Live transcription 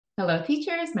Hello,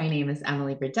 teachers. My name is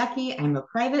Emily Burdecki. I'm a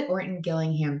private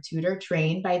Orton-Gillingham tutor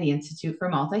trained by the Institute for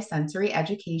Multisensory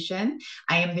Education.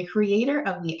 I am the creator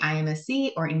of the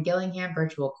IMSE Orton-Gillingham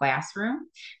virtual classroom.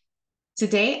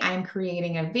 Today, I'm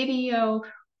creating a video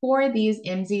for these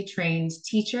IMSE-trained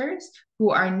teachers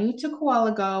who are new to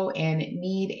KoalaGo and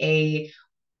need a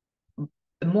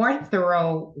more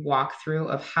thorough walkthrough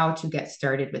of how to get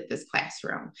started with this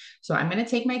classroom. So I'm going to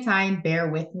take my time,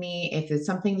 bear with me. If it's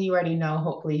something that you already know,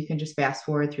 hopefully you can just fast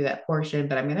forward through that portion,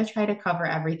 but I'm going to try to cover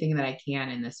everything that I can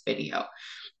in this video.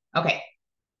 Okay,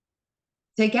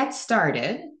 to get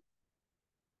started,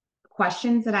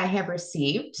 questions that I have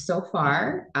received so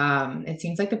far, it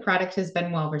seems like the product has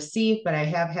been well received, but I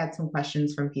have had some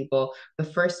questions from people. The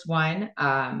first one,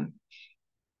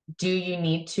 do you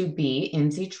need to be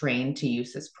IMSE trained to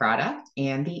use this product?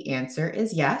 And the answer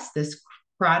is yes. This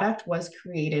product was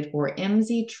created for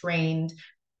IMSE trained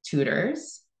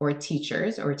tutors or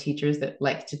teachers that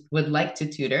would like to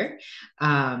tutor.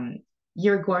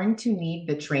 You're going to need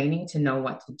the training to know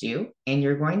what to do, and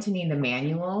you're going to need the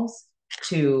manuals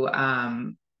to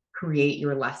create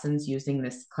your lessons using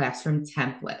this classroom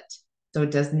template. So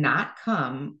it does not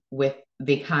come with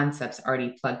the concepts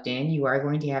already plugged in. You are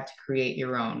going to have to create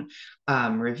your own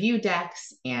review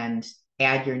decks and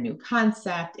add your new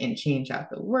concept and change out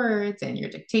the words and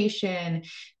your dictation.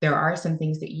 There are some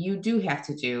things that you do have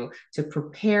to do to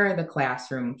prepare the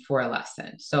classroom for a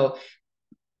lesson. So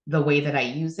the way that I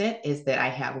use it is that I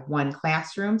have one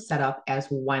classroom set up as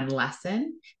one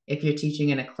lesson. If you're teaching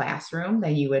in a classroom,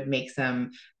 then you would make some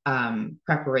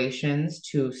preparations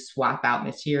to swap out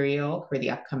material for the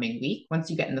upcoming week.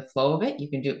 Once you get in the flow of it, you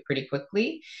can do it pretty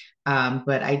quickly.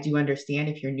 But I do understand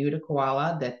if you're new to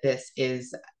Koala that this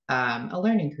is a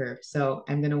learning curve. So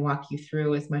I'm going to walk you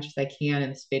through as much as I can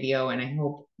in this video, and I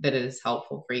hope that it is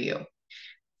helpful for you.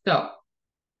 So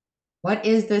what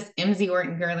is this IMSE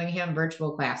Orton-Gillingham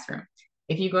virtual classroom?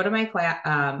 If you go to my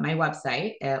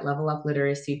website at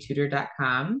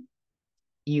levelupliteracytutor.com,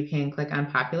 you can click on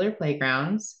popular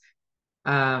playgrounds.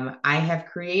 I have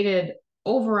created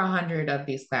over 100 of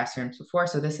these classrooms before,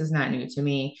 so this is not new to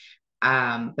me.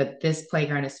 But this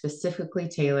playground is specifically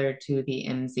tailored to the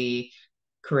IMSE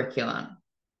curriculum.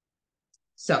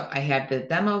 So I have the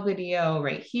demo video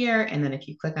right here, and then if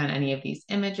you click on any of these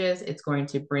images, it's going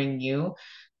to bring you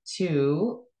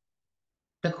to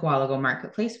the KoalaGo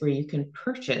marketplace where you can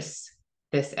purchase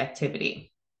this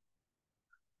activity.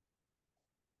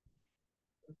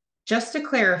 Just to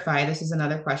clarify, this is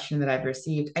another question that I've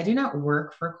received. I do not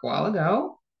work for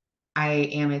KoalaGo. I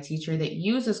am a teacher that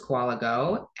uses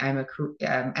KoalaGo. I'm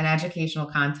an educational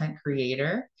content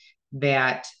creator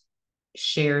that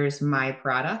shares my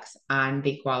products on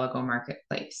the KoalaGo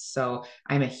marketplace. So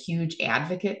I'm a huge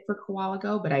advocate for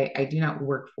KoalaGo, but I do not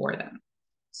work for them.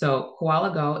 So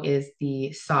KoalaGo is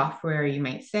the software, you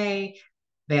might say,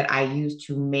 that I use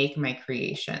to make my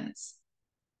creations.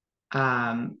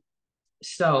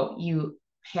 So you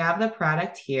have the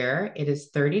product here. It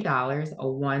is $30, a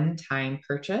one-time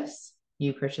purchase.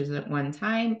 You purchase it one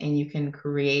time and you can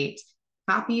create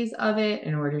copies of it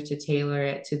in order to tailor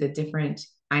it to the different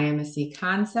IMSE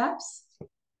concepts.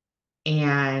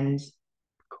 And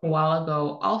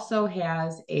KoalaGo also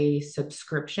has a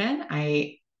subscription.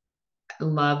 I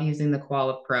love using the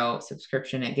Koala Pro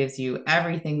subscription. It gives you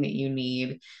everything that you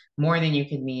need, more than you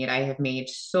could need. I have made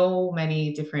so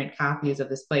many different copies of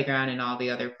this playground and all the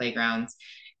other playgrounds.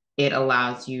 It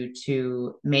allows you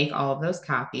to make all of those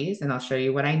copies, and I'll show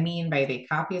you what I mean by the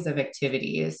copies of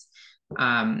activities.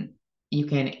 You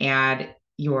can add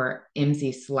your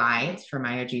IMSE slides from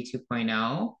IOG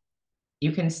 2.0.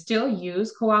 You can still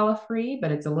use Koala Free,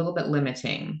 but it's a little bit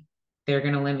limiting. They're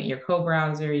going to limit your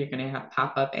co-browser. You're going to have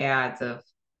pop-up ads of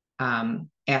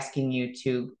asking you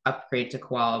to upgrade to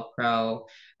Koala Pro.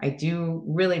 I do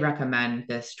really recommend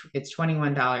this. It's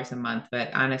 $21 a month,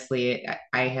 but honestly,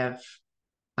 I have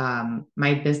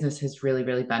my business has really,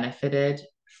 really benefited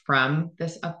from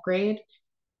this upgrade.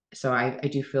 So I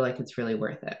do feel like it's really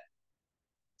worth it.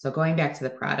 So going back to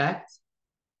the product,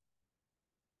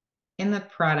 in the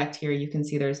product here, you can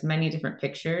see there's many different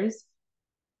pictures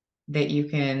that you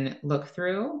can look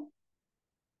through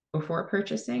before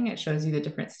purchasing. It shows you the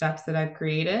different steps that I've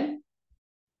created.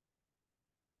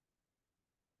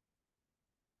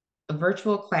 A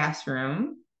virtual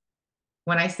classroom.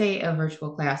 When I say a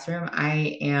virtual classroom,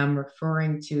 I am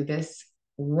referring to this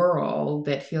world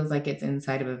that feels like it's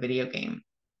inside of a video game.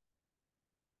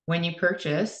 When you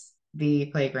purchase the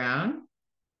playground,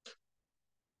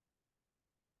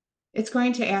 it's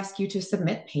going to ask you to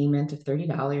submit payment of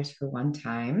 $30 for one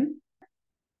time.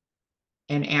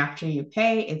 And after you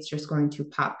pay, it's just going to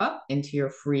pop up into your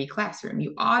free classroom.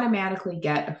 You automatically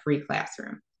get a free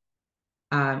classroom.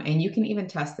 And you can even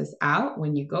test this out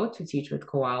when you go to Teach with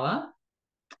Koala.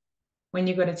 When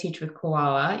you go to Teach with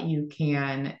Koala, you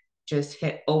can just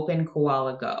hit Open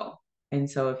KoalaGo. And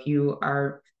so if you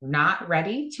are not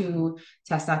ready to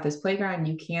test out this playground,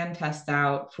 you can test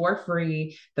out for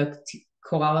free the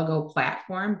KoalaGo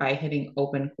platform by hitting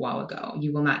Open KoalaGo.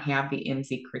 You will not have the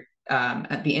IMSE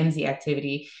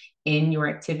activity in your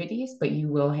activities, but you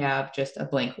will have just a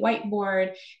blank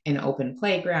whiteboard, an open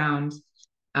playground.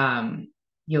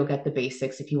 You'll get the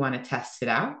basics if you want to test it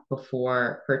out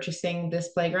before purchasing this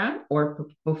playground or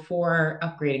before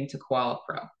upgrading to Koala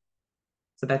Pro.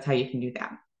 So that's how you can do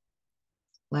that.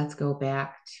 Let's go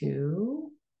back to,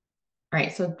 all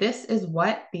right, so this is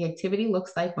what the activity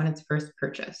looks like when it's first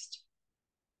purchased.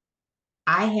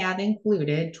 I have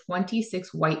included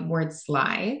 26 whiteboard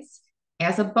slides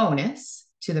as a bonus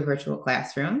to the virtual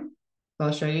classroom. So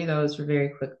I'll show you those very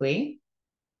quickly.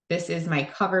 This is my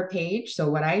cover page. So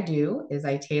what I do is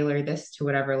I tailor this to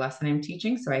whatever lesson I'm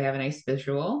teaching. So I have a nice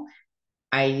visual.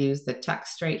 I use the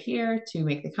text right here to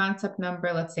make the concept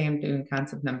number. Let's say I'm doing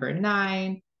concept number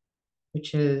 9,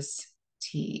 which is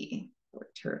T for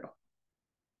turtle.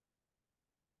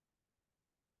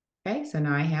 Okay, so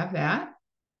now I have that.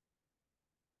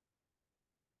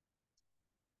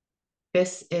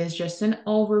 This is just an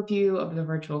overview of the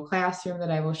virtual classroom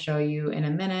that I will show you in a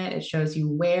minute. It shows you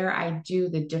where I do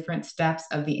the different steps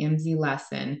of the IMSE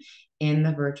lesson in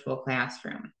the virtual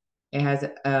classroom. It has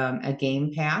a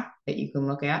game path that you can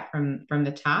look at from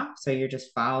the top. So you're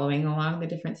just following along the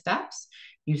different steps.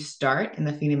 You start in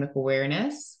the phonemic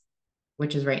awareness,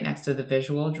 which is right next to the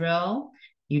visual drill.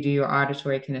 You do your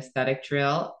auditory kinesthetic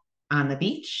drill on the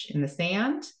beach in the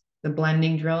sand. The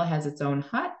blending drill has its own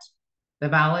hut. The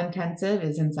vowel intensive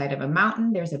is inside of a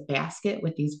mountain. There's a basket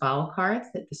with these vowel cards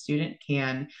that the student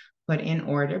can put in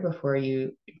order before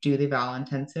you do the vowel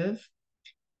intensive.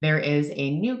 There is a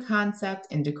new concept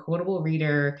in decodable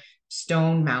reader,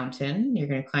 Stone Mountain. You're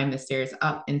going to climb the stairs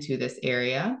up into this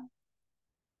area.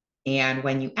 And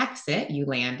when you exit, you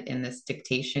land in this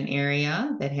dictation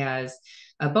area that has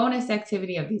a bonus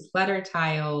activity of these letter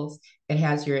tiles. It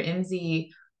has your IMSE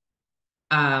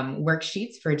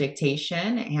worksheets for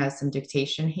dictation. It has some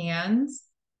dictation hands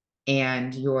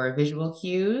and your visual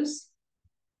cues.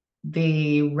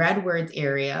 The red words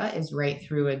area is right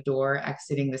through a door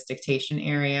exiting this dictation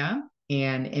area.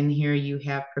 And in here you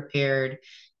have prepared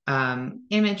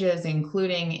images,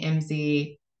 including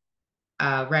IMSE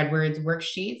red words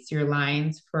worksheets, your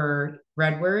lines for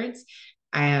red words.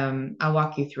 I'll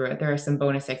walk you through it. There are some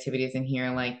bonus activities in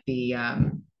here, like the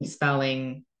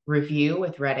spelling review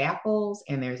with red apples,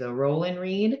 and there's a roll and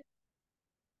read.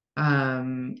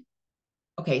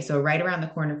 Okay, so right around the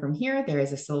corner from here, there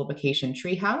is a syllabication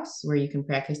treehouse where you can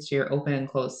practice to your open and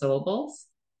closed syllables.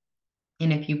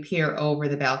 And if you peer over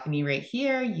the balcony right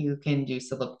here, you can do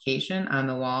syllabication on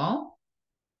the wall.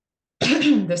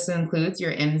 This includes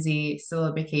your IMSE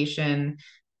syllabication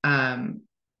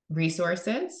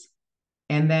resources.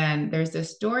 And then there's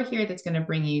this door here that's going to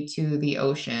bring you to the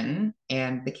ocean.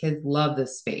 And the kids love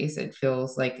this space. It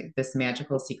feels like this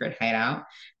magical secret hideout.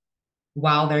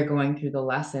 While they're going through the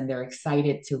lesson, they're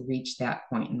excited to reach that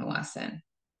point in the lesson.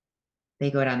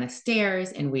 They go down the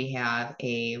stairs and we have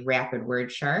a rapid word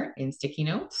chart in sticky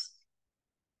notes.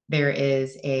 There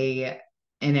is an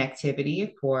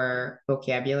activity for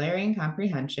vocabulary and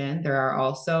comprehension. There are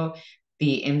also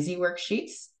the IMSE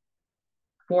worksheets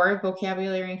for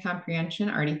vocabulary and comprehension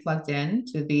already plugged in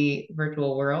to the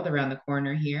virtual world around the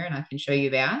corner here, and I can show you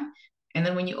that. And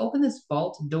then when you open this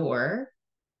vault door,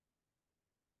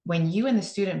 when you and the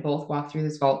student both walk through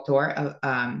this vault door,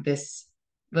 this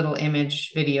little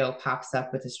image video pops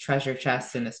up with this treasure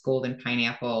chest and this golden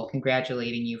pineapple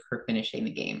congratulating you for finishing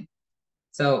the game.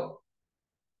 So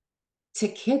to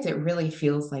kids, it really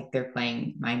feels like they're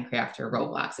playing Minecraft or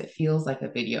Roblox. It feels like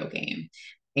a video game.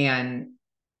 And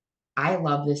I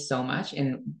love this so much.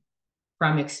 And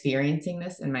from experiencing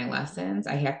this in my lessons,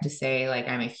 I have to say, like,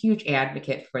 I'm a huge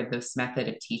advocate for this method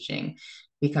of teaching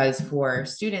because for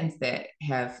students that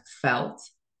have felt,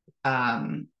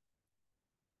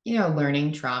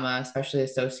 learning trauma, especially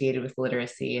associated with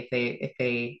literacy, if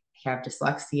they have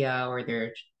dyslexia or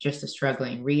they're just a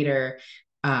struggling reader,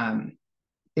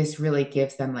 this really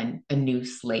gives them a new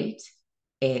slate.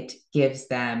 It gives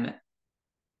them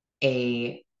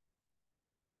an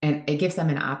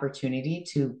opportunity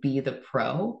to be the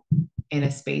pro in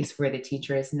a space where the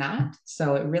teacher is not.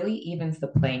 So it really evens the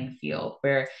playing field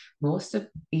where most of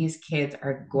these kids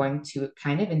are going to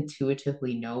kind of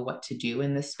intuitively know what to do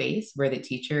in this space where the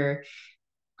teacher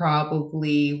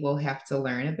probably will have to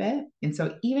learn a bit. And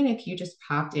so even if you just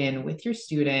popped in with your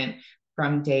student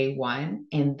from day one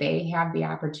and they have the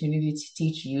opportunity to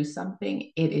teach you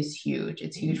something, it is huge.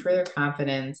 It's huge for their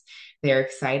confidence. They're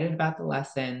excited about the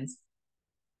lessons.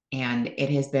 And it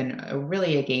has been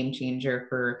really a game changer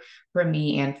for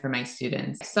me and for my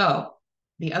students. So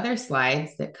the other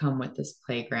slides that come with this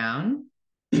playground,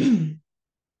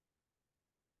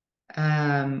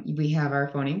 we have our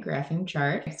phoneme graphing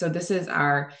chart. So this is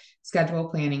our schedule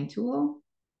planning tool.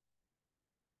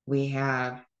 We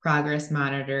have progress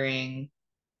monitoring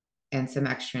and some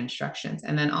extra instructions.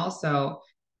 And then also,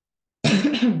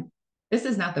 this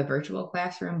is not the virtual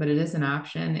classroom, but it is an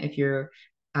option if you're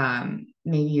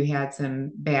maybe you had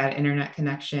some bad internet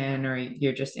connection or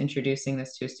you're just introducing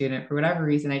this to a student for whatever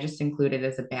reason. I just include it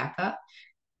as a backup,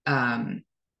 an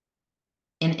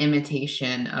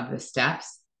imitation of the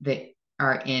steps that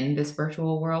are in this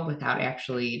virtual world without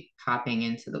actually popping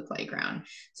into the playground.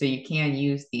 So you can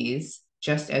use these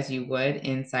just as you would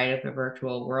inside of the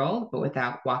virtual world, but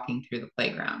without walking through the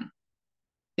playground.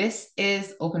 This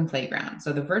is Open Playground.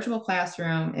 So the virtual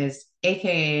classroom is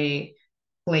AKA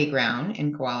Playground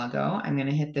in KoalaGo. I'm going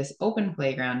to hit this Open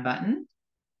Playground button.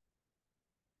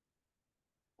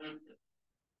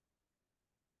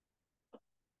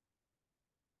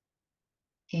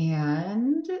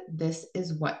 And this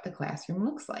is what the classroom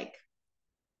looks like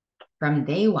from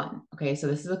day one. Okay, so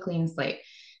this is a clean slate.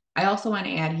 I also want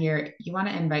to add here, you want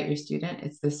to invite your student.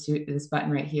 It's this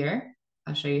button right here.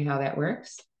 I'll show you how that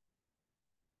works.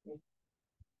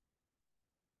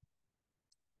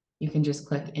 You can just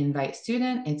click invite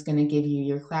student. It's going to give you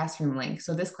your classroom link.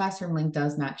 So this classroom link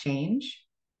does not change.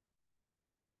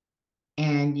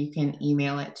 And you can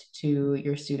email it to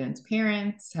your students'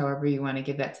 parents, however you want to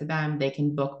give that to them. They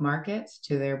can bookmark it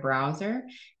to their browser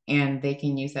and they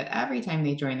can use that every time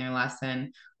they join their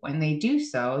lesson. When they do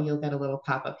so, you'll get a little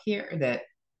pop-up here that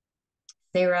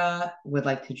Sarah would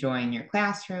like to join your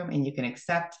classroom, and you can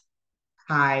accept,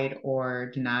 hide,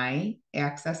 or deny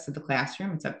access to the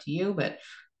classroom. It's up to you, but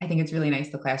I think it's really nice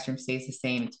the classroom stays the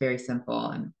same. It's very simple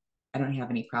and I don't have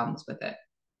any problems with it.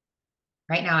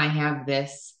 Right now I have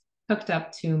this hooked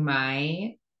up to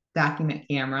my document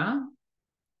camera.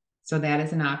 So that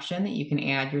is an option that you can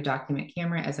add your document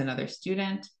camera as another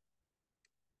student.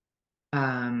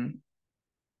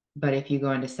 But if you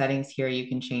go into settings here, you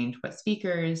can change what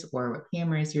speakers or what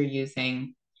cameras you're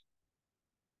using.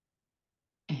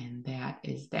 And that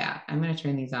is that. I'm going to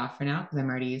turn these off for now because I'm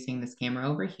already using this camera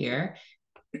over here.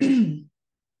 You're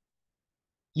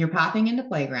popping into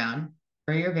Playground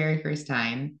for your very first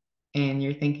time and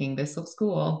you're thinking, this looks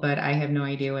cool, but I have no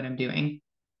idea what I'm doing.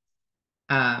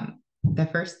 The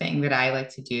first thing that I like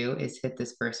to do is hit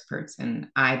this first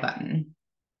person I button.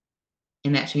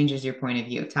 And that changes your point of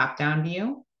view. Top-down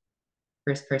view,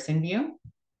 first person view.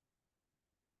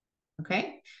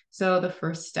 Okay, so the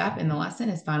first step in the lesson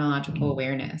is phonological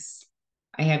awareness.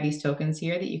 I have these tokens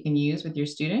here that you can use with your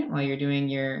student while you're doing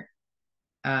your,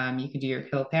 you can do your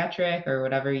Kilpatrick or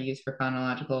whatever you use for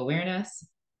phonological awareness.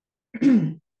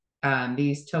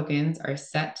 These tokens are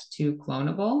set to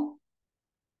clonable.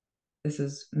 This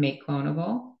is make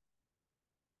clonable.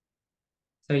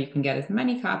 So you can get as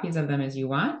many copies of them as you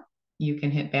want. You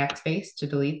can hit backspace to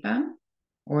delete them,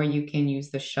 or you can use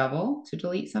the shovel to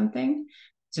delete something.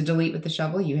 To delete with the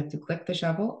shovel, you have to click the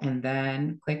shovel and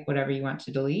then click whatever you want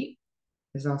to delete.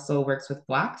 This also works with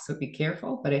blocks, so be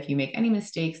careful. But if you make any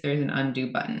mistakes, there's an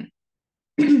undo button.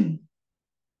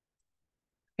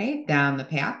 Okay, down the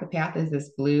path. The path is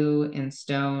this blue and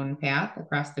stone path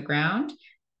across the ground.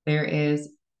 There is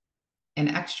an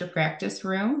extra practice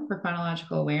room for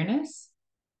phonological awareness.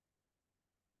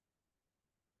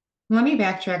 Let me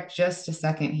backtrack just a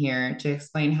second here to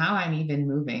explain how I'm even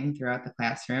moving throughout the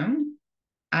classroom.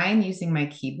 I'm using my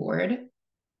keyboard.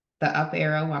 The up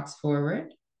arrow walks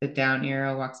forward, the down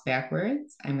arrow walks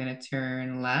backwards. I'm going to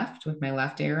turn left with my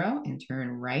left arrow and turn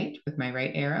right with my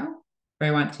right arrow. If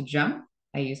I want to jump,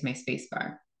 I use my space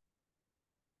bar.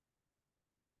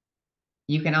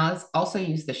 You can also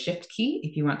use the shift key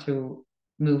if you want to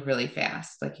move really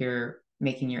fast, like you're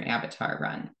making your avatar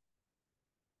run.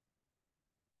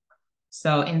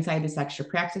 So inside this extra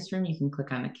practice room, you can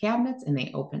click on the cabinets and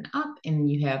they open up and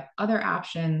you have other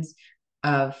options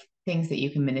of things that you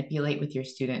can manipulate with your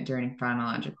student during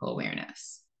phonological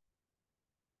awareness.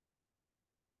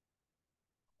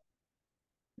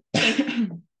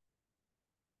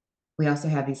 We also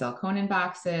have these Elkonin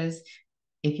boxes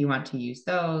if you want to use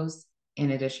those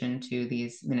in addition to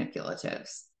these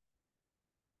manipulatives.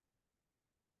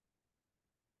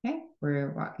 Okay,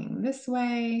 we're walking this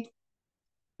way.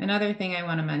 Another thing I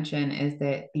want to mention is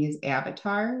that these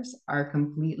avatars are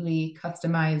completely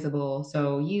customizable.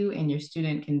 So you and your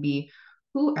student can be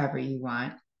whoever you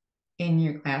want in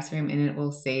your classroom, and it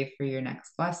will save for your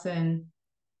next lesson.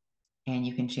 And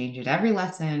you can change it every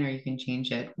lesson, or you can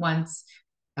change it once,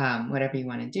 whatever you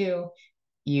want to do.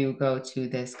 You go to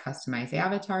this customize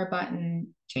avatar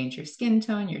button, change your skin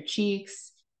tone, your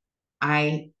cheeks.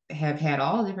 I have had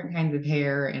all different kinds of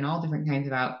hair and all different kinds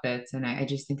of outfits, and I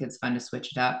just think it's fun to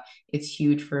switch it up. It's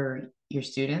huge for your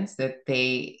students that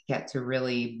they get to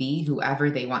really be whoever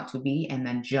they want to be and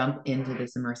then jump into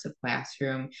this immersive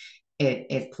classroom.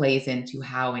 It plays into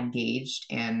how engaged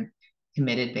and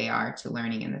committed they are to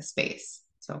learning in this space.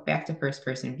 So back to first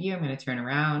person view, I'm going to turn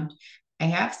around. I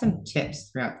have some tips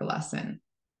throughout the lesson.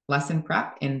 Lesson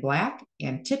prep in black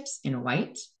and tips in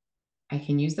white. I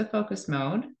can use the focus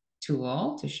mode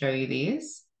tool to show you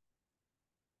these.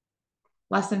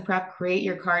 Lesson prep, create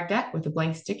your card deck with the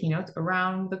blank sticky notes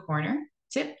around the corner.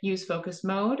 Tip, use focus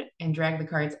mode and drag the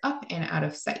cards up and out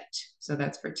of sight. So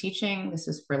that's for teaching. This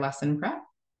is for lesson prep.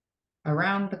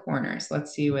 Around the corners.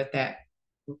 Let's see what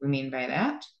we mean by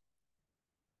that.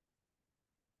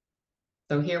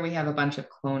 So here we have a bunch of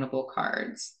clonable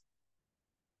cards.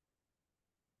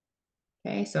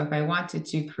 Okay, so if I wanted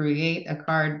to create a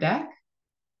card deck,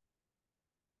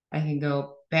 I can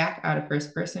go back out of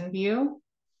first person view.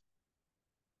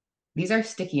 These are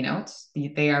sticky notes.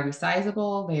 They are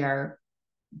resizable, they are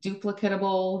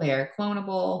duplicatable, they are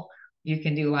clonable. You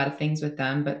can do a lot of things with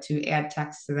them, but to add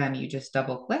text to them, you just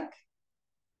double click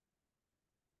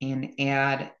and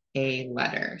add a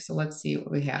letter. So let's see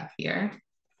what we have here.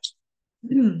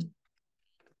 I'm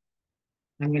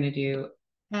going to do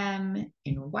M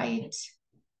in white.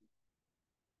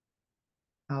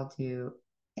 I'll do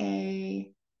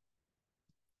A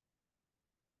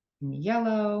in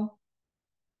yellow.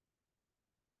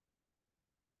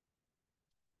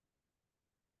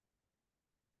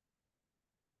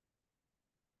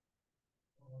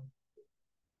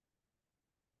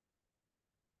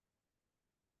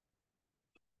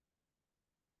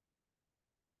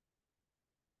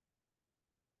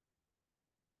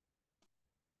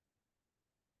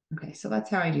 Okay, so that's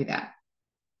how I do that.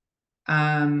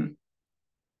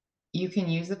 You can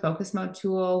use the focus mode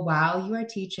tool while you are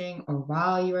teaching or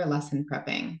while you are lesson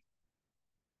prepping.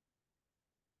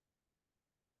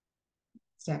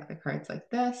 Stack the cards like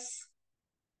this.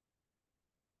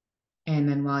 And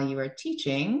then while you are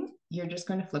teaching, you're just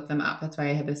going to flip them up. That's why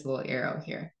I have this little arrow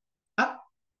here. Up.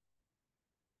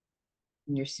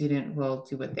 And your student will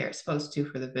do what they're supposed to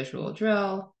for the visual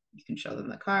drill. You can show them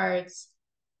the cards.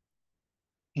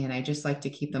 And I just like to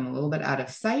keep them a little bit out of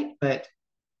sight, but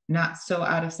not so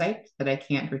out of sight that I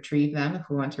can't retrieve them if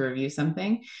we want to review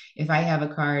something. If I have a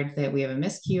card that we have a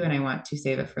miscue and I want to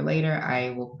save it for later, I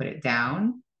will put it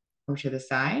down or to the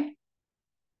side.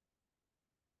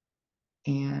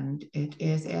 And it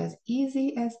is as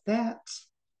easy as that.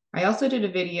 I also did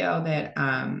a video that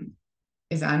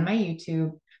is on my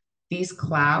YouTube. These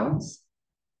clouds,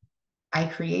 I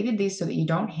created these so that you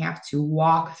don't have to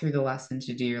walk through the lesson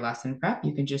to do your lesson prep.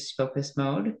 You can just focus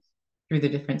mode through the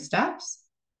different steps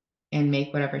and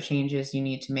make whatever changes you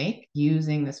need to make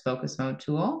using this focus mode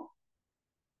tool.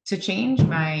 To change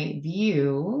my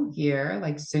view here,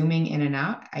 like zooming in and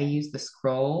out, I use the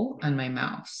scroll on my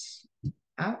mouse.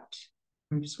 Out.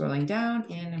 I'm scrolling down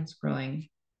and I'm scrolling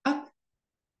up.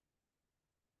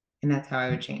 And that's how I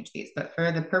would change these. But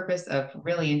for the purpose of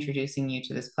really introducing you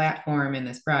to this platform and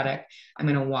this product, I'm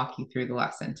going to walk you through the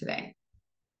lesson today.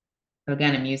 So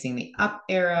again, I'm using the up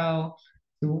arrow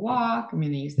to walk. I'm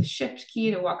going to use the shift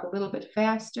key to walk a little bit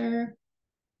faster.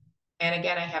 And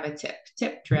again, I have a tip.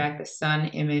 Tip, drag the sun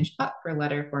image up for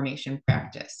letter formation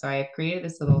practice. So I have created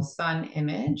this little sun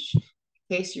image.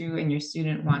 In case you and your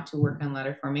student want to work on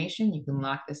letter formation, you can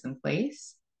lock this in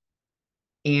place.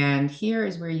 And here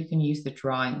is where you can use the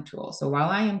drawing tool. So while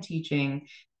I am teaching,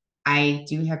 I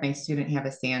do have my student have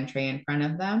a sand tray in front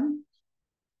of them.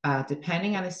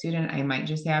 Depending on the student, I might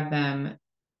just have them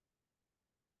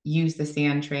use the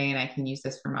sand tray and I can use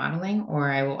this for modeling,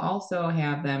 or I will also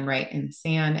have them write in the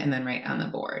sand and then write on the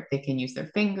board. They can use their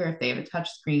finger if they have a touch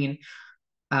screen,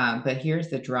 but here's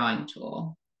the drawing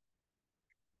tool.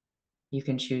 You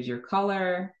can choose your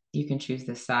color, you can choose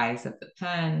the size of the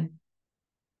pen.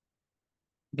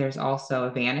 There's also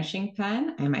a vanishing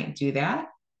pen. I might do that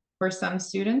for some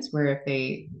students where if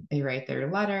they write their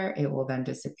letter, it will then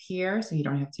disappear. So you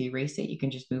don't have to erase it. You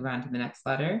can just move on to the next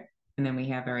letter. And then we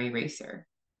have our eraser.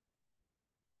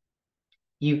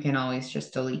 You can always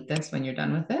just delete this when you're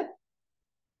done with it.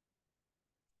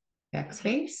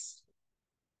 Backspace.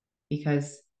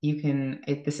 Because you can,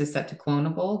 if this is set to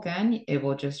clonable, again, it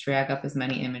will just drag up as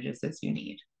many images as you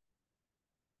need.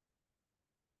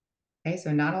 Okay,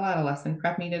 so not a lot of lesson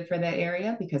prep needed for that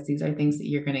area because these are things that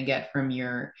you're going to get from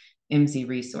your IMSE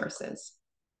resources.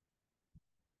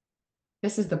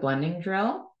 This is the blending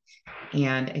drill.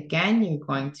 And again, you're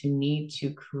going to need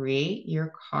to create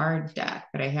your card deck.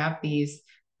 But I have these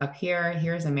up here.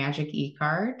 Here's a magic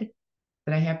e-card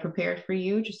that I have prepared for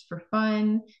you just for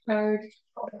fun. Card,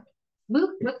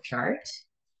 loop chart.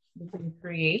 You can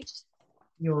create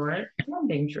your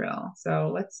blending drill.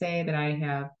 So let's say that I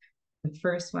have the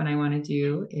first one I want to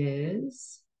do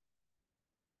is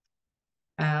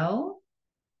L,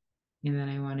 and then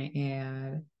I want to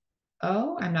add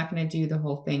O. I'm not going to do the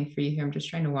whole thing for you here. I'm just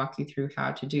trying to walk you through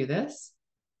how to do this.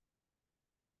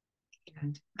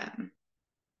 And M.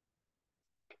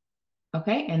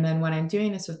 Okay, and then when I'm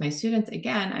doing this with my students,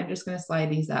 again, I'm just going to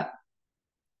slide these up.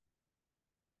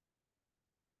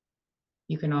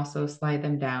 You can also slide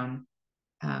them down,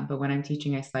 but when I'm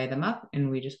teaching, I slide them up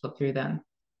and we just flip through them.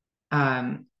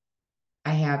 I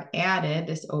have added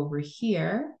this over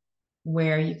here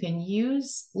where you can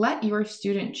let your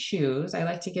student choose. I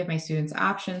like to give my students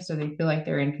options so they feel like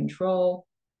they're in control.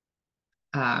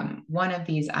 One of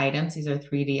these items, these are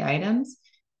 3D items,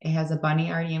 it has a bunny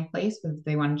already in place, but if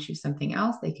they want to choose something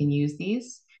else, they can use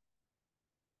these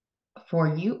for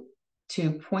you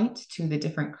to point to the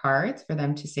different cards for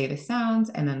them to say the sounds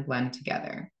and then blend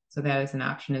together. So that is an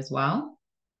option as well.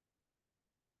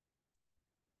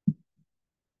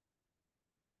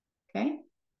 Okay,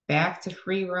 back to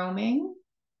free roaming.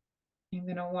 I'm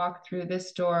going to walk through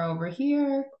this door over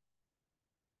here.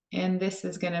 And this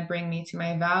is going to bring me to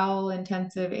my vowel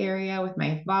intensive area with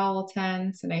my vowel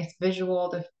tents, a nice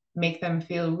visual to make them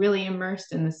feel really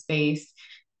immersed in the space.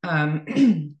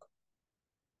 I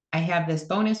have this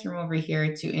bonus room over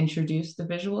here to introduce the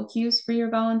visual cues for your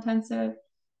vowel intensive.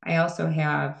 I also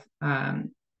have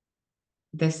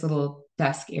this little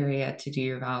desk area to do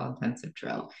your vowel intensive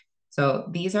drill. So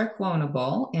these are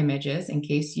clonable images in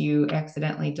case you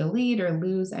accidentally delete or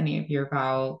lose any of your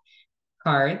vowel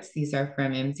cards. These are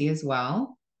from IMSE as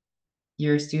well.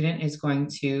 Your student is going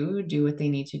to do what they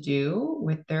need to do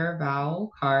with their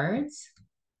vowel cards.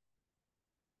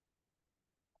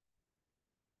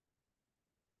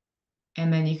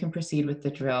 And then you can proceed with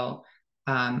the drill.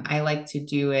 I like to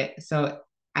do it. So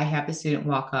I have the student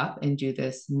walk up and do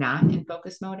this not in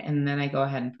focus mode. And then I go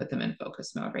ahead and put them in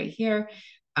focus mode right here.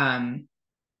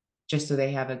 Just so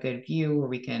they have a good view where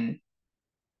we can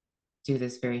do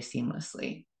this very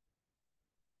seamlessly.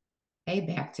 Okay,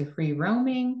 back to free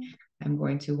roaming. I'm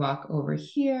going to walk over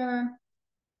here.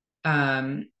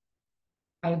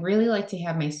 I really like to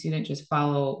have my student just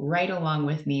follow right along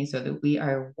with me so that we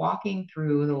are walking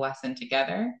through the lesson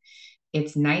together.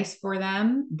 It's nice for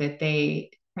them that they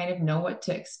kind of know what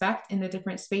to expect in the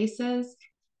different spaces.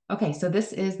 Okay, so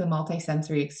this is the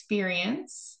multisensory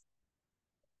experience.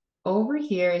 Over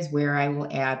here is where I will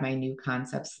add my new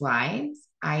concept slides.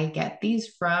 I get these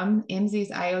from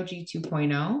IMSE's IOG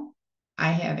 2.0.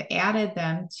 I have added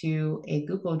them to a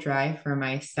Google Drive for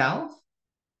myself.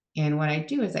 And what I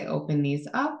do is I open these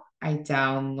up, I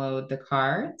download the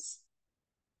cards.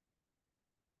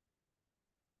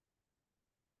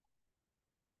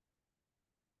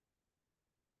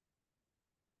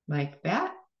 Like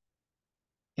that.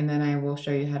 And then I will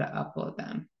show you how to upload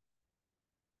them.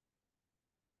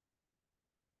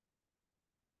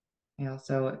 I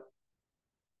also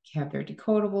have their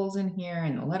decodables in here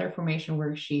and the letter formation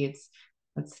worksheets.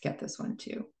 Let's get this one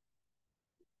too.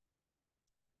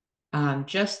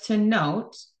 Just to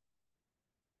note,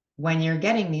 when you're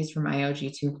getting these from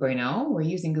IOG 2.0, we're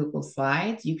using Google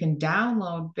Slides. You can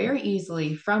download very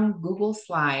easily from Google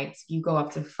Slides. You go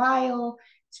up to File,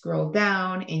 scroll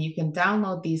down, and you can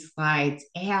download these slides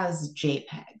as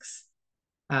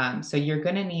JPEGs. So you're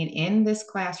going to need in this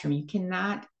classroom, you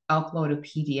cannot upload a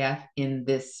PDF in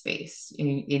this space.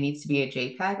 It needs to be a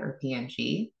JPEG or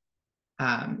PNG.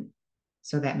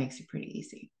 So that makes it pretty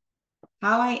easy.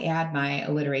 How I add my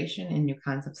alliteration in new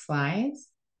concept slides.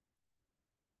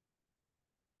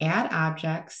 Add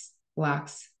objects,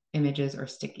 blocks, images, or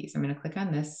stickies. I'm going to click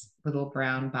on this little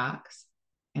brown box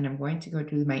and I'm going to go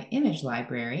to my image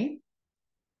library.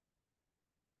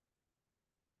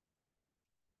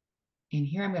 And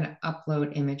here I'm going to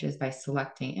upload images by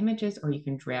selecting images, or you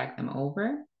can drag them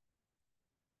over.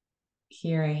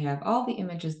 Here I have all the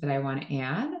images that I want to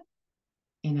add,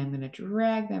 and I'm going to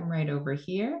drag them right over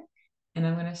here. And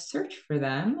I'm going to search for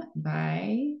them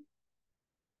by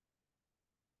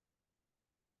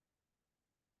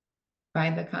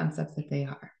the concepts that they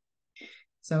are.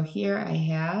 So here I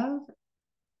have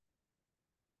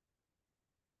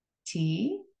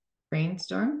T,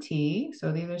 brainstorm T.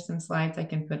 So these are some slides I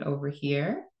can put over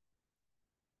here.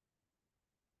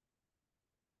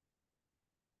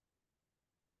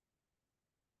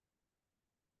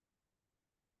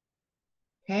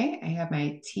 Okay, I have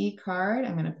my T card.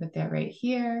 I'm going to put that right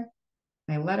here.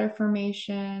 My letter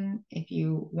formation, if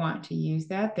you want to use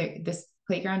that. This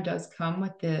playground does come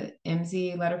with the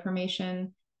IMSE letter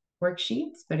formation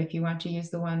worksheets, but if you want to use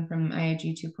the one from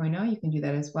IOG 2.0, you can do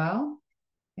that as well.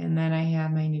 And then I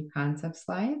have my new concept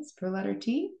slides for letter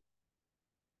T.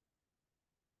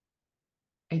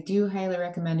 I do highly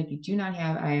recommend, if you do not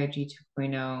have IOG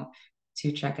 2.0,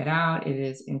 to check it out. It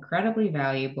is incredibly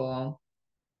valuable.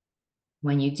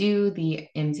 When you do the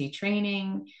IMSE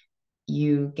training,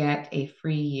 you get a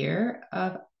free year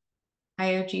of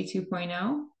IOG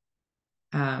 2.0.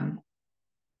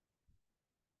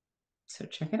 So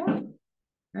check it out. All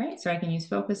right, so I can use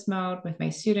focus mode with my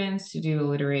students to do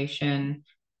alliteration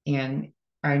and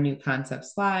our new concept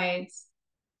slides.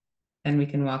 Then we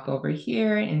can walk over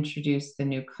here and introduce the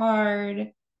new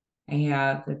card. I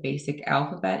have the basic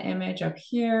alphabet image up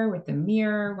here with the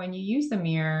mirror. When you use the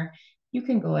mirror, you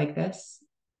can go like this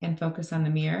and focus on the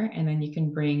mirror, and then you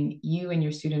can bring you and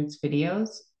your students' videos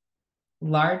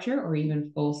larger or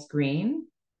even full screen.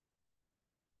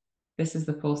 This is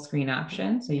the full screen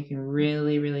option, so you can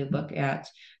really, really look at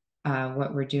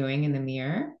what we're doing in the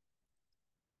mirror.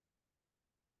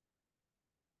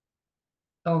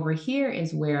 Over here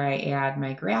is where I add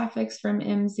my graphics from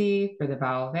IMSE for the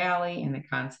vowel valley and the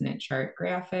consonant chart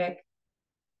graphic.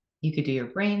 You could do your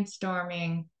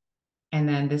brainstorming. And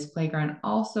then this playground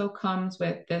also comes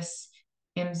with this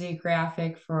IMSE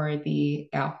graphic for the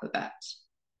alphabet.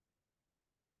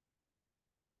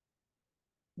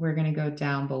 We're going to go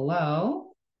down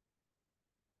below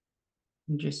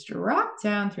and just drop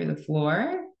down through the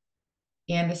floor.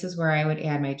 And this is where I would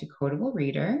add my decodable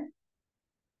reader.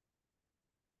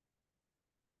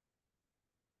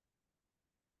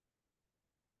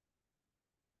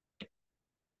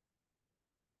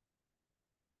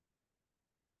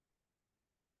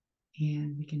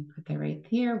 And we can put that right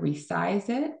here, resize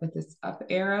it with this up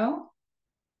arrow,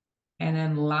 and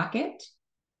then lock it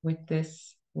with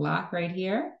this lock right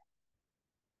here.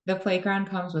 The playground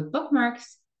comes with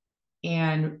bookmarks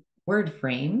and word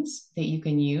frames that you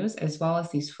can use, as well as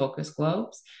these focus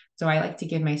globes. So I like to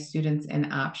give my students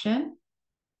an option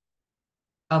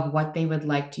of what they would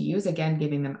like to use. Again,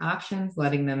 giving them options,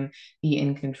 letting them be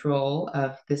in control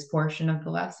of this portion of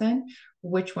the lesson.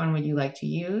 Which one would you like to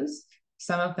use?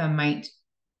 Some of them might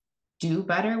do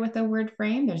better with a word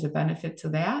frame. There's a benefit to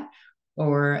that.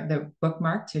 Or the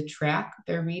bookmark to track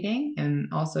their reading.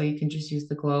 And also you can just use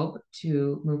the globe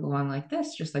to move along like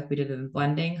this, just like we did in the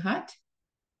blending hut.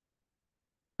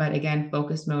 But again,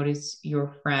 focus mode is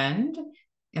your friend.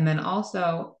 And then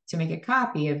also to make a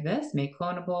copy of this, make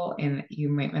clonable, and you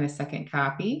might want a second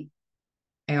copy.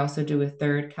 I also do a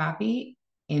third copy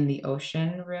in the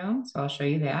ocean room, so I'll show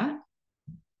you that.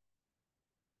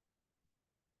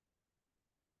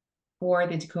 For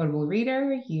the decodable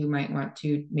reader, you might want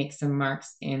to make some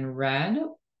marks in red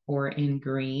or in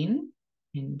green,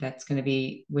 and that's going to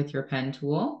be with your pen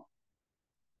tool.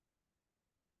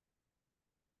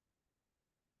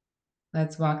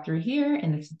 Let's walk through here,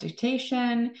 and it's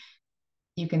dictation.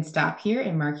 You can stop here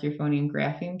and mark your phoneme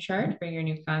grapheme chart for your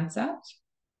new concept.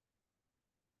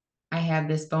 I have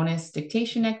this bonus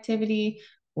dictation activity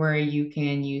where you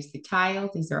can use the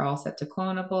tiles. These are all set to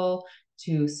clonable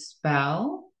to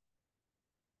spell.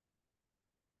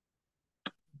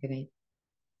 I'm going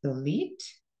to delete.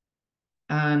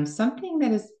 Something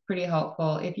that is pretty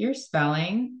helpful, if you're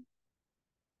spelling,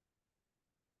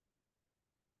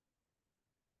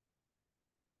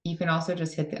 you can also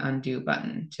just hit the undo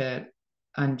button to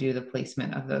undo the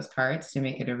placement of those cards to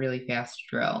make it a really fast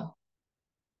drill.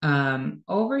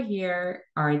 Over here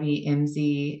are the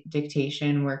IMSE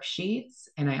dictation worksheets,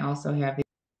 and I also have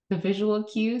the visual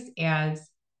cues as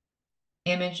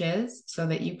images so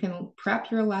that you can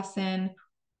prep your lesson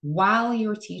while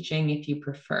you're teaching if you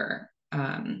prefer.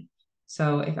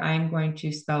 So if I'm going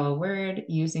to spell a word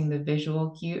using the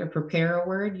visual cue or prepare a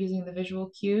word using the visual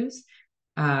cues,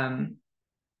 I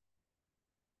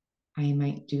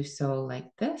might do so like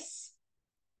this.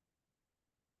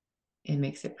 It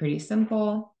makes it pretty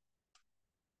simple.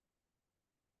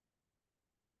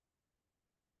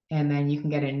 And then you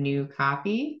can get a new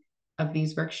copy of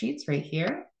these worksheets right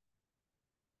here.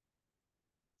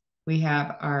 We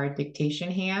have our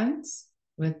dictation hands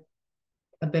with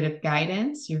a bit of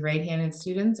guidance. Your right-handed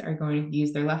students are going to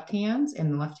use their left hands,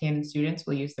 and the left-handed students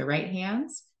will use their right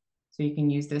hands. So you can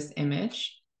use this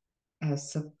image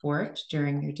as support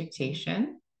during your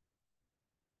dictation.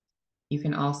 You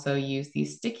can also use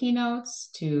these sticky notes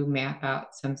to map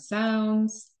out some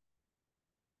sounds.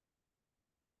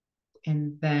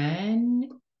 And then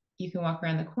you can walk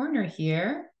around the corner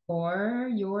here for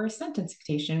your sentence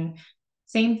dictation.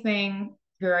 Same thing,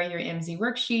 here are your IMSE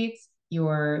worksheets,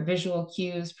 your visual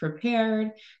cues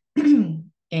prepared, and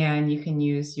you can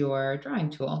use your drawing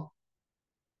tool.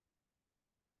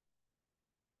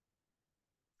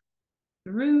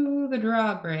 Through the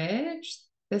drawbridge,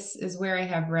 this is where I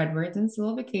have red words and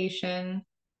syllabication.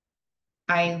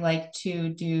 I like to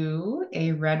do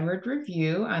a red word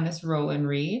review on this roll and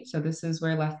read. So this is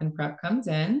where lesson prep comes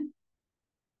in.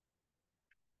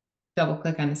 Double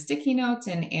click on the sticky notes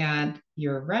and add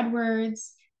your red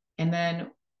words. And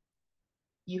then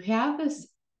you have this,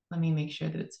 let me make sure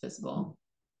that it's visible.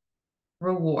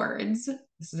 Rewards.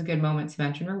 This is a good moment to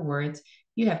mention rewards.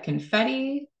 You have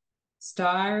confetti,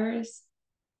 stars,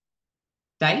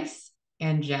 dice,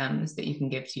 and gems that you can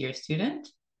give to your student.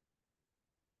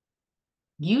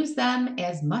 Use them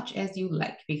as much as you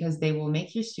like because they will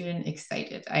make your student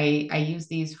excited. I use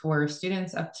these for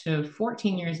students up to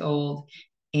 14 years old,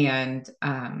 and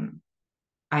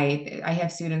I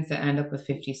have students that end up with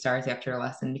 50 stars after a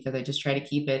lesson because I just try to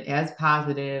keep it as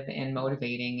positive and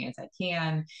motivating as I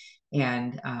can,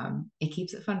 and it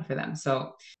keeps it fun for them.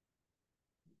 So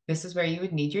this is where you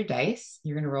would need your dice.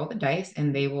 You're going to roll the dice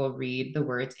and they will read the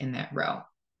words in that row.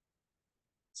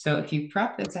 So if you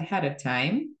prep this ahead of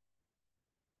time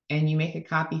and you make a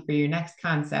copy for your next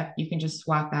concept, you can just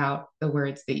swap out the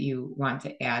words that you want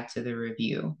to add to the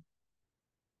review.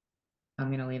 I'm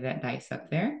going to leave that dice up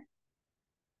there.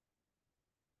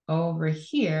 Over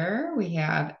here, we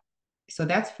have, so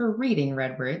that's for reading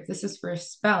red words. This is for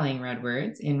spelling red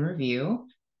words in review.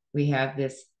 We have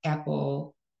this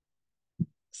apple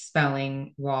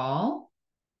spelling wall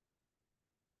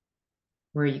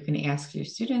where you can ask your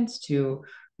students to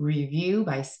review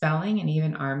by spelling and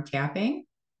even arm tapping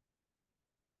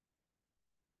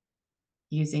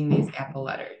using these apple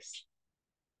letters.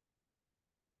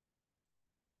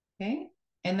 Okay,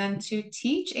 and then to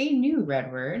teach a new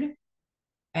red word,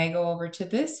 I go over to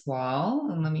this wall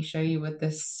and let me show you what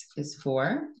this is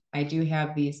for. I do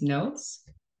have these notes.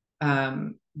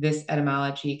 This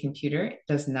etymology computer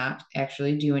does not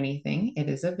actually do anything. It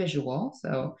is a visual,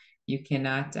 so you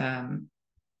cannot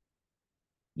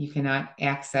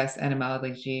access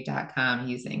etymology.com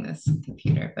using this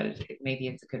computer, but maybe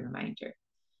it's a good reminder.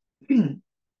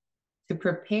 To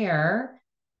prepare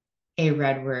a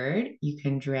red word, you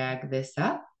can drag this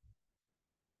up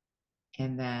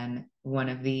and then one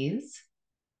of these,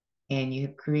 and you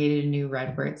have created a new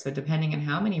red word. So depending on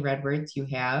how many red words you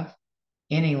have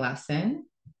in a lesson,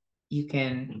 you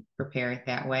can prepare it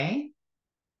that way.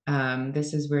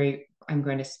 This is where I'm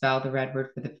going to spell the red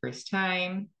word for the first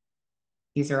time.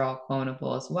 These are all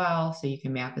clonable as well, so you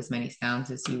can map as many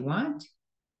sounds as you want.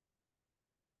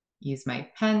 Use my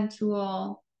pen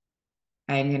tool.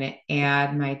 I'm going to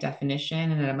add my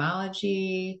definition and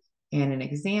etymology and an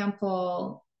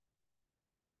example.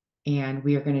 And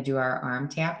we are going to do our arm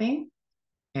tapping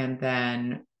and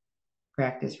then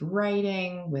practice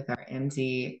writing with our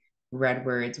IMSE red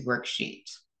words worksheet.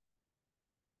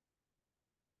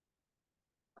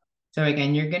 So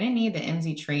again, you're going to need the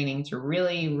IMSE training to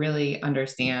really, really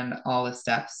understand all the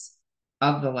steps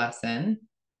of the lesson.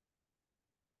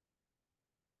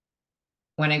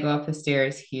 When I go up the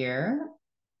stairs here,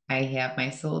 I have my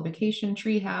syllabication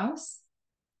treehouse.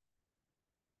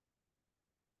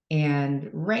 And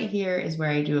right here is where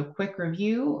I do a quick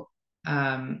review.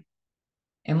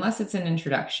 Unless it's an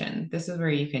introduction, this is where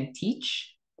you can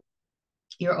teach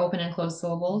your open and closed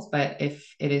syllables. But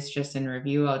if it is just in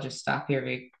review, I'll just stop here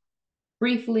very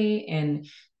briefly and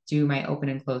do my open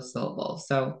and closed syllables.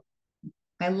 So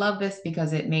I love this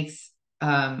because it makes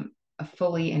a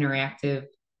fully interactive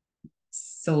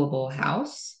syllable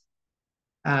house.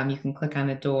 You can click on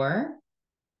the door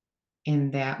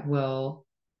and that will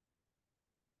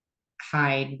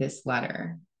hide this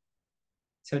letter.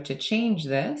 So to change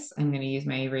this, I'm going to use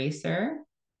my eraser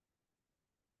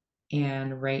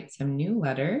and write some new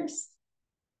letters.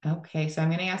 Okay, so I'm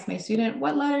going to ask my student,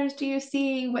 what letters do you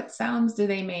see? What sounds do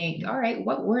they make? All right,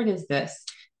 what word is this?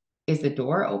 Is the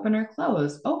door open or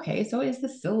closed? Okay, so is the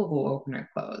syllable open or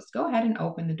closed? Go ahead and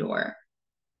open the door.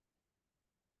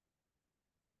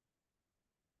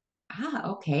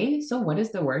 Okay, so what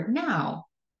is the word now?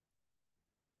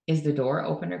 Is the door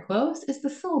open or closed? Is the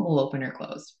syllable open or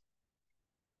closed?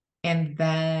 And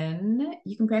then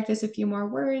you can practice a few more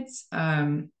words.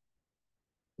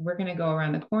 We're going to go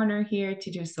around the corner here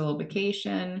to do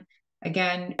syllabication.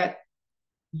 Again,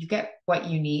 you get what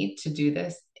you need to do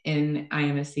this in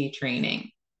IMSE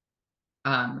training.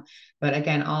 But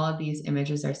again, all of these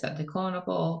images are set to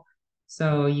clonable.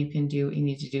 So you can do what you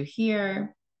need to do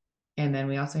here. And then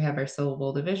we also have our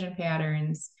syllable division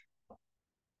patterns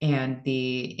and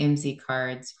the IMSE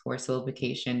cards for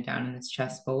syllabification down in this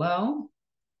chest below.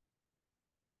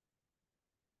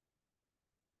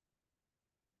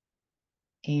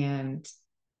 And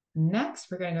next,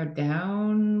 we're going to go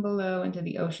down below into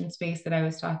the ocean space that I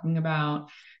was talking about.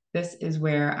 This is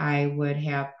where I would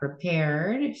have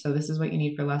prepared. So this is what you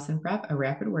need for lesson prep, a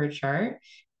rapid word chart.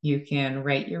 You can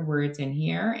write your words in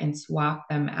here and swap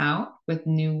them out with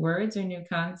new words or new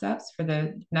concepts for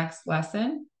the next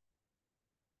lesson.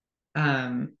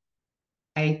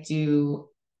 I do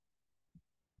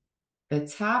the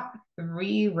top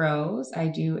 3 rows I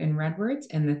do in red words,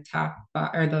 and the top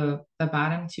or the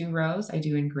bottom 2 rows I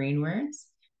do in green words.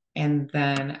 And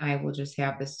then I will just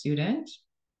have the student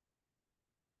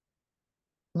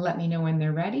let me know when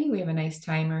they're ready. We have a nice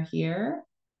timer here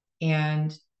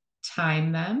and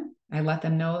time them. I let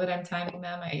them know that I'm timing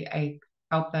them. I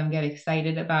help them get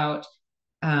excited about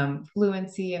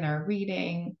fluency in our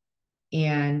reading,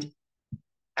 and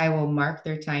I will mark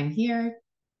their time here,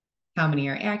 how many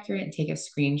are accurate, and take a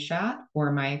screenshot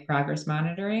for my progress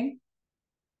monitoring.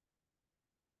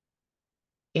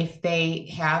 If they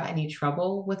have any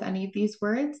trouble with any of these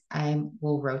words, I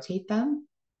will rotate them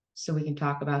so we can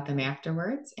talk about them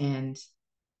afterwards. And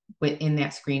within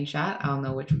that screenshot, I'll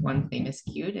know which ones they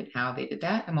miscued and how they did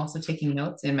that. I'm also taking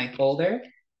notes in my folder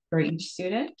for each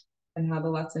student and how the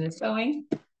lesson is going.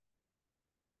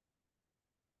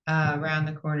 Around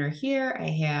the corner here, I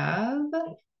have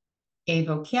a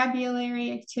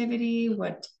vocabulary activity.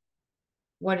 What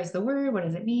is the word? What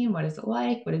does it mean? What is it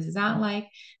like? What is it not like?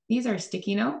 These are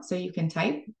sticky notes, so you can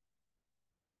type,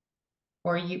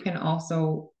 or you can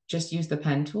also just use the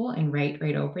pen tool and write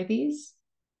right over these.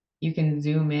 You can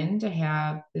zoom in to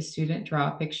have the student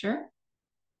draw a picture.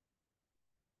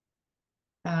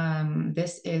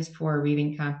 This is for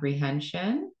reading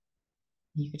comprehension.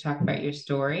 You could talk about your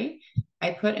story.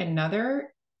 I put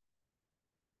another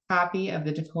copy of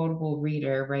the decodable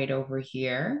reader right over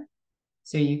here.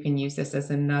 So you can use this as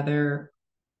another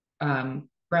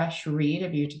fresh read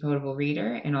of your decodable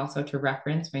reader, and also to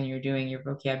reference when you're doing your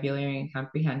vocabulary and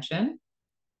comprehension.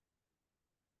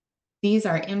 These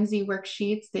are IMSE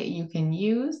worksheets that you can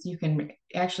use. You can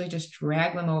actually just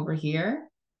drag them over here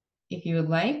if you would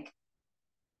like.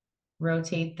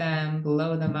 Rotate them,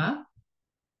 blow them up,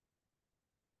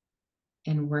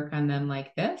 and work on them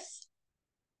like this.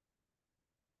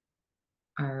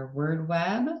 Our word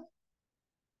web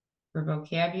for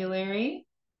vocabulary.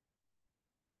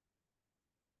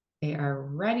 They are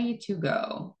ready to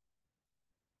go.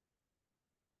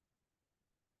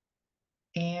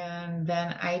 And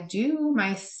then I do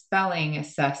my spelling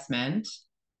assessment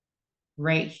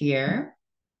right here.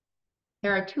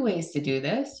 There are 2 ways to do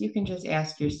this. You can just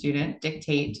ask your student,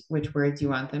 dictate which words you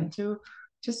want them to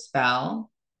spell.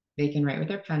 They can write with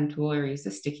their pen tool or use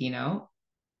a sticky note.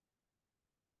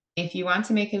 If you want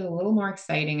to make it a little more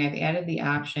exciting, I've added the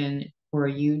option for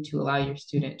you to allow your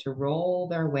student to roll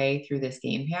their way through this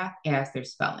game path as they're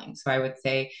spelling. So I would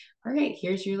say, all right,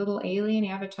 here's your little alien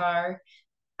avatar.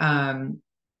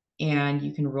 And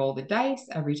you can roll the dice.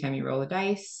 Every time you roll the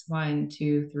dice, 1,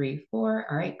 2, 3, 4.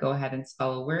 All right, go ahead and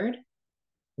spell a word.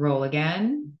 Roll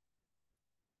again.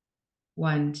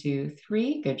 1, 2,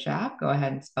 3. Good job. Go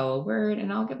ahead and spell a word,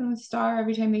 and I'll give them a star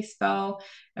every time they spell,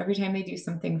 every time they do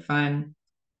something fun,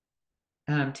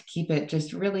 to keep it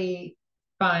just really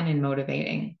fun and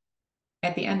motivating.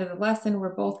 At the end of the lesson,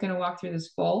 we're both going to walk through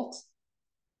this vault.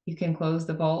 You can close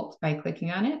the vault by clicking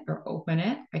on it, or open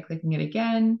it by clicking it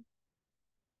again.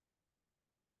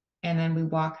 And then we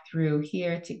walk through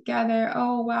here together.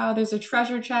 Oh, wow, there's a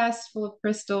treasure chest full of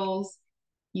crystals.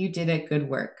 You did it. Good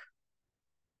work.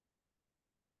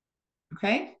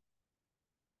 Okay.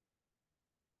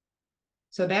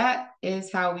 So that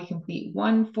is how we complete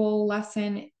one full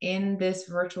lesson in this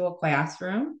virtual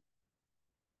classroom.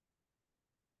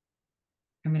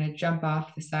 I'm going to jump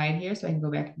off the side here so I can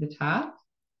go back to the top.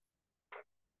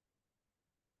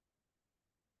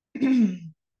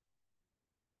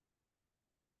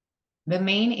 The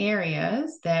main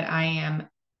areas that I am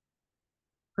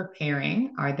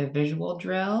preparing are the visual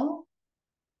drill,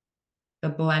 the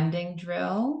blending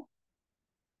drill,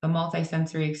 the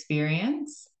multisensory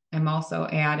experience. I'm also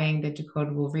adding the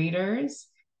decodable readers.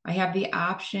 I have the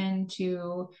option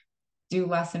to do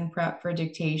lesson prep for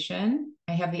dictation.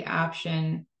 I have the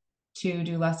option to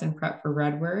do lesson prep for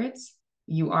red words.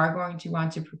 You are going to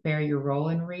want to prepare your roll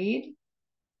and read.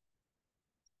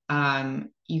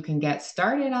 You can get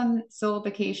started on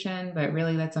syllabification, but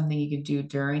really that's something you could do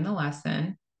during the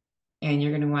lesson. And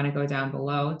you're going to want to go down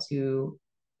below to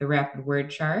the rapid word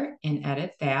chart and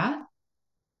edit that.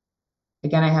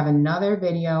 Again, I have another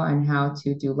video on how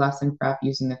to do lesson prep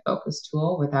using the focus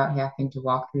tool without having to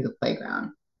walk through the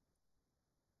playground.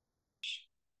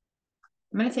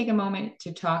 I'm going to take a moment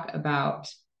to talk about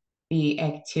the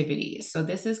activities. So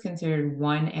this is considered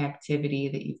one activity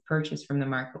that you've purchased from the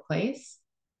marketplace.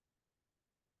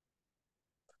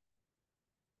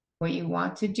 What you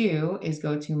want to do is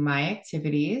go to My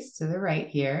Activities to the right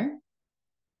here.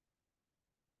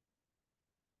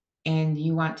 And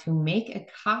you want to make a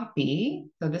copy.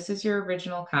 So this is your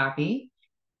original copy.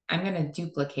 I'm going to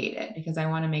duplicate it because I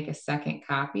want to make a second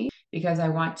copy because I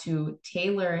want to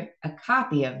tailor a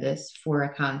copy of this for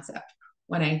a concept.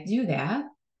 When I do that,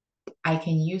 I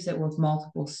can use it with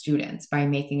multiple students by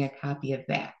making a copy of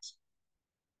that.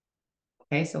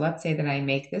 Okay, so let's say that I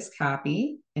make this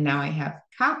copy, and now I have a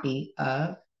copy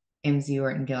of IMSE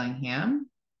Orton-Gillingham.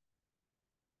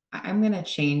 I'm going to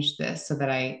change this so that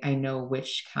I know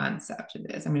which concept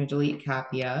it is. I'm going to delete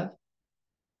copy of.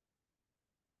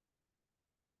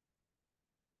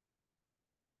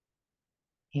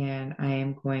 And I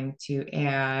am going to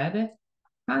add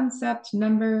concept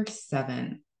number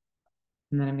 7.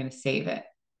 And then I'm going to save it.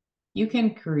 You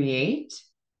can create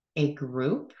a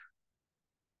group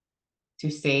to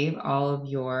save all of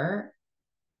your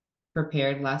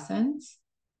prepared lessons.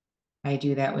 I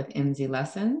do that with IMSE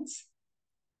lessons.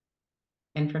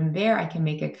 And from there, I can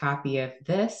make a copy of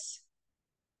this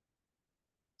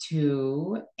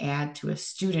to add to a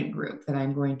student group that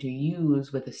I'm going to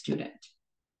use with a student.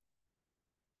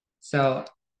 So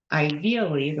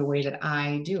ideally, the way that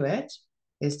I do it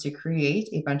is to create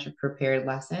a bunch of prepared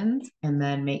lessons and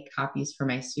then make copies for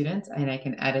my students, and I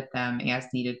can edit them as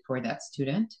needed for that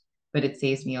student. But it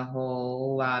saves me a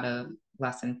whole lot of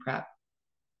lesson prep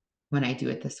when I do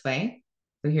it this way.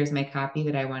 So here's my copy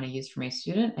that I want to use for my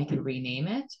student. I can rename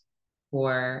it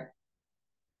for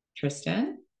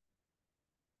Tristan.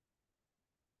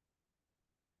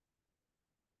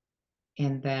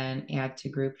 And then add to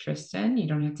group Tristan. You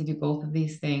don't have to do both of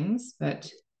these things,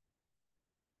 but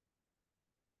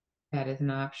that is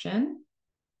an option.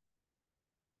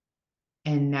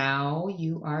 And now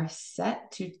you are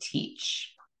set to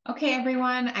teach. Okay,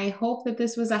 everyone, I hope that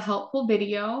this was a helpful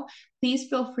video. Please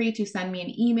feel free to send me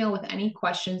an email with any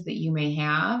questions that you may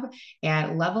have at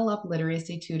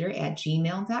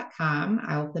levelupliteracytutor@gmail.com.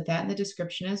 I will put that in the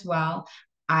description as well.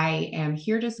 I am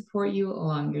here to support you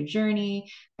along your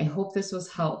journey. I hope this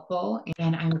was helpful,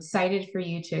 and I'm excited for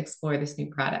you to explore this new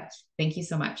product. Thank you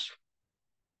so much.